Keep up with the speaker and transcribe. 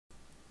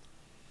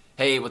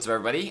Hey, what's up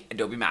everybody?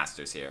 Adobe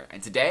Masters here,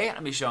 and today I'm going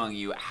to be showing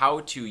you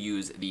how to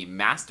use the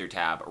Master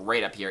tab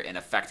right up here in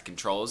Effect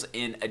Controls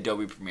in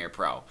Adobe Premiere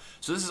Pro.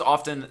 So this is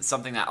often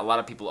something that a lot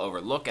of people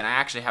overlook, and I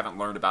actually haven't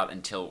learned about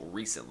until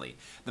recently.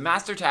 The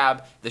Master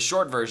tab, the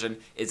short version,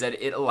 is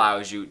that it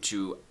allows you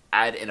to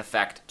add an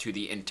effect to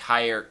the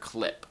entire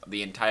clip,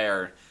 the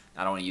entire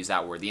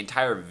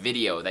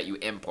video that you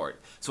import.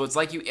 So it's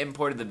like you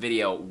imported the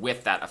video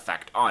with that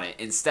effect on it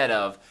instead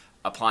of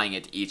applying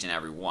it to each and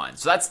every one.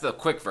 So that's the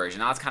quick version.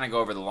 Now let's kind of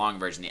go over the long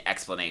version, the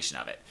explanation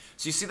of it.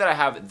 So you see that I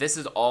have, this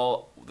is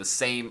all the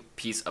same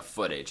piece of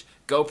footage,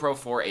 GoPro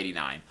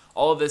 489.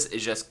 All of this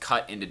is just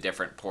cut into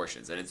different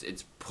portions, and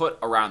it's put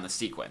around the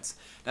sequence.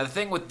 Now the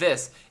thing with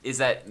this is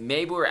that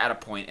maybe we're at a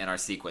point in our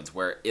sequence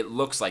where it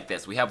looks like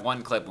this. We have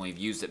one clip and we've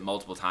used it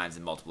multiple times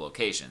in multiple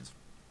locations.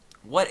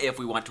 What if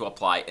we want to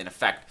apply an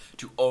effect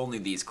to only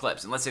these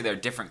clips? And let's say there are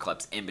different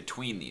clips in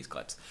between these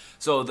clips.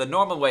 So the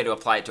normal way to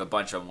apply it to a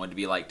bunch of them would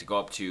be like to go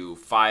up to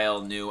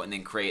File, New, and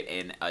then create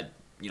a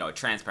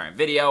transparent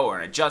video or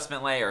an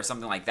adjustment layer or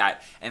something like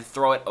that and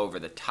throw it over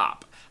the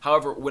top.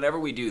 However, whenever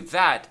we do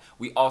that,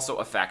 we also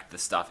affect the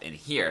stuff in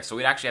here. So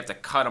we'd actually have to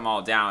cut them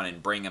all down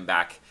and bring them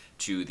back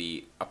to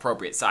the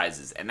appropriate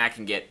sizes, and that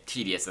can get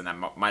tedious, and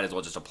I might as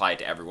well just apply it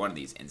to every one of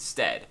these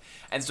instead.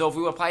 And so if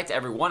we apply it to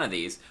every one of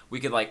these, we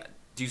could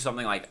do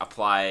something like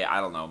apply, I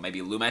don't know,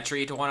 maybe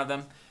lumetri to one of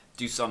them,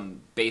 do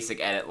some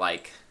basic edit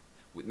like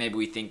maybe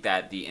we think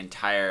that the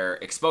entire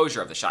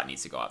exposure of the shot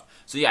needs to go up.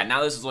 So yeah,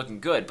 now this is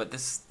looking good, but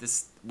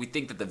we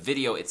think that the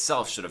video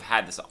itself should have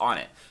had this on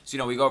it.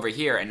 So we go over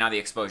here and now the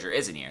exposure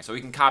isn't here. So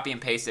we can copy and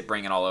paste it,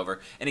 bring it all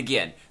over. And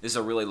again, this is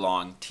a really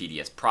long,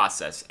 tedious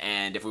process.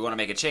 And if we want to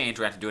make a change,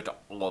 we have to do it to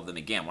all of them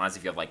again. Whereas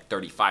if you have like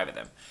 35 of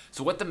them.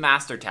 So what the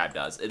Master tab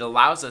does, it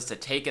allows us to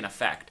take an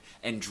effect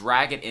and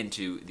drag it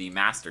into the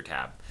Master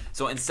tab.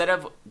 So instead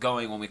of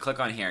going, when we click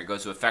on here, it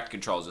goes to Effect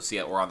Controls. You'll see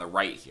that we're on the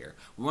right here.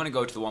 We want to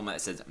go to the one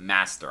that says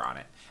Master on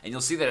it. And you'll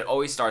see that it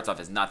always starts off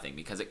as nothing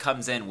because it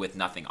comes in with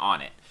nothing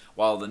on it.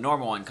 While the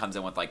normal one comes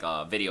in with like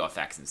video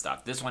effects and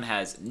stuff. This one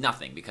has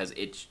nothing because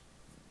if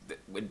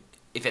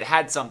it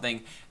had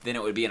something, then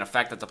it would be an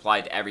effect that's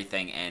applied to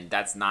everything, and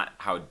that's not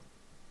how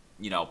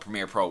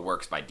Premiere Pro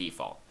works by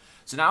default.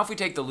 So now if we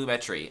take the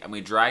lumetri and we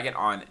drag it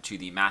on to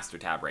the Master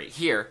tab right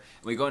here,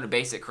 and we go into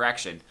Basic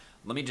Correction,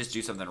 let me just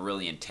do something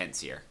really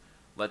intense here.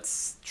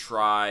 Let's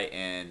try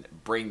and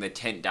bring the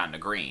tint down to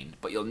green.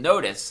 But you'll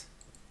notice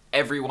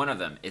every one of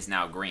them is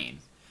now green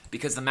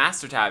because the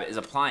Master tab is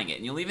applying it.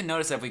 And you'll even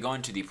notice that if we go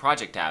into the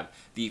Project tab,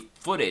 the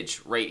footage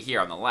right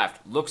here on the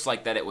left looks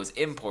like that it was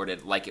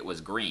imported like it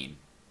was green.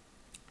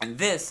 And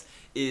this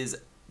is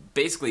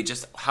basically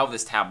just how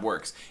this tab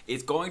works.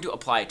 It's going to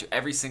apply it to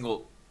every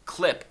single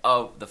clip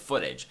of the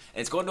footage, and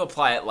it's going to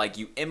apply it like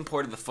you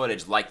imported the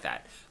footage like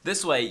that.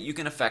 This way you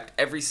can affect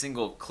every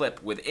single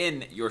clip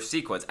within your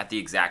sequence at the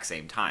exact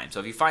same time. So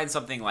if you find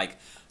something like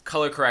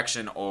color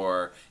correction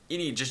or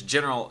any just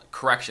general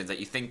corrections that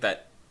you think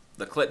that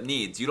the clip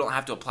needs, you don't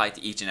have to apply it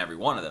to each and every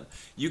one of them.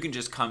 You can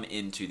just come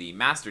into the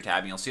Master tab,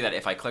 and you'll see that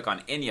if I click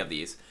on any of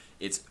these,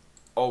 it's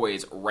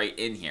always right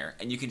in here,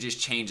 and you can just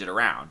change it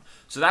around.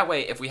 So that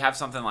way, if we have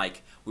something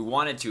like we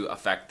wanted to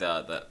affect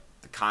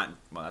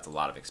well, that's a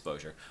lot of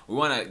exposure. We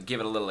want to give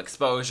it a little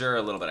exposure,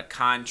 a little bit of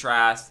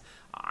contrast.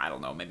 I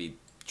don't know, maybe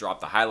drop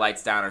the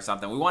highlights down or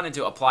something. We wanted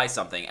to apply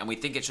something, and we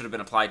think it should have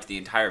been applied to the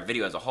entire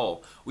video as a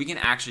whole. We can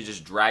actually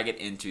just drag it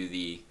into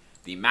the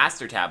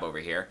Master tab over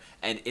here,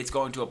 and it's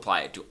going to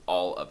apply it to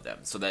all of them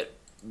so that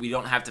we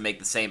don't have to make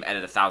the same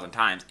edit 1,000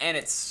 times, and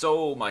it's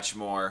so much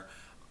more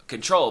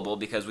controllable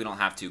because we don't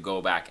have to go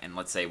back and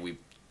let's say we've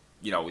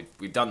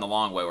done the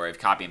long way where we've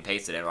copy and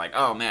pasted it and we're like,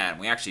 oh man,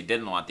 we actually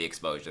didn't want the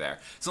exposure there.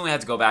 So we had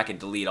to go back and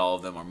delete all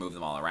of them or move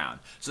them all around.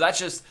 So that's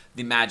just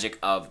the magic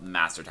of the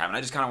Master tab. And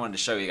I just kind of wanted to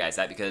show you guys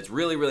that because it's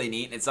really, really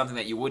neat. And it's something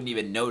that you wouldn't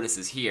even notice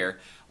is here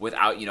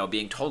without,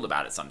 being told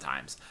about it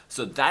sometimes.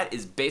 So that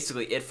is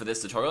basically it for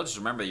this tutorial. Just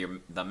remember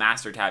the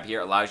Master tab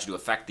here allows you to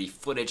affect the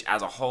footage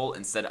as a whole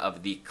instead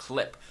of the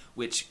clip,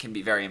 which can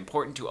be very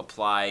important to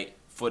apply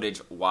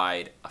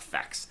footage-wide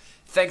effects.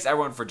 Thanks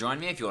everyone for joining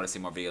me. If you want to see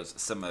more videos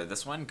similar to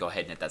this one, go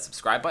ahead and hit that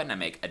subscribe button. I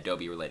make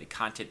Adobe related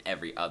content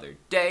every other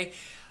day.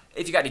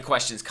 If you got any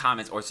questions,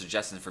 comments, or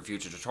suggestions for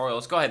future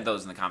tutorials, go ahead and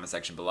those in the comment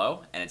section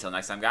below. And until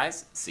next time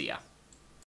guys, see ya.